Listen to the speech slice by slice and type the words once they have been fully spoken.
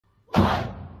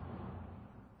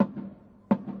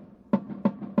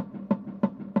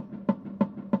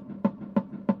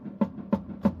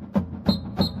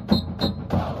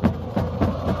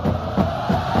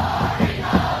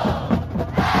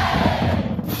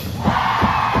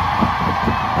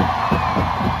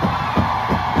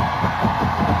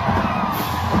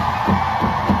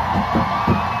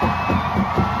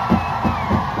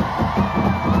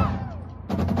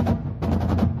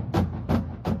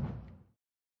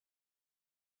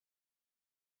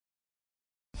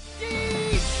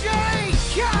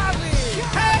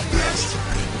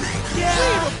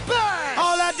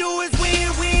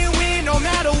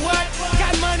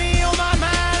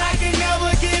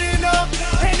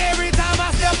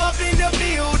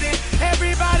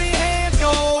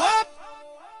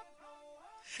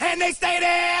they stay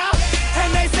there,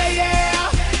 and they say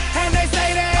yeah, and they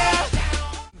stay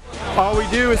there. All we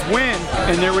do is win,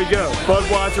 and there we go.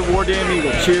 Budweiser War Damn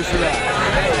Eagle. Cheers to that.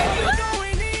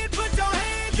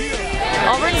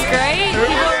 Auburn's great.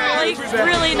 People are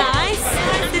really nice.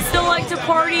 They still like to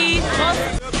party.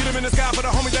 Get them in the sky for the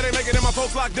homies that ain't making it, my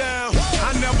folks locked down.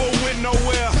 I never went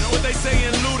nowhere. What they say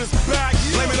in loot is back.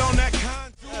 Blame it on that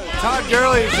Todd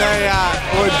Gurley's a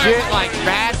legit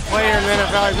bad player in the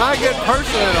NFL. He's not a good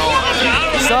person at all.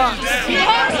 Sucks.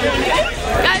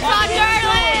 Go Todd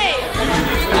Gurley!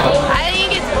 I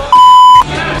think it's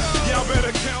y'all better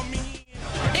count me.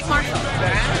 Nick Marshall.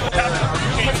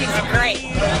 Because he's great.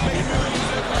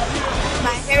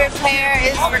 My favorite player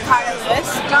is Ricardo Lewis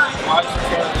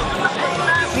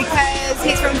because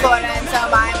he's from Florida and so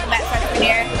am I. We met freshman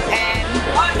year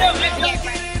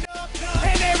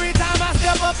and every time I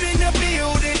step up in the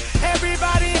building,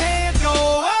 everybody hands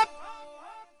go up,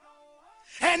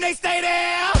 and they stay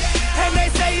there.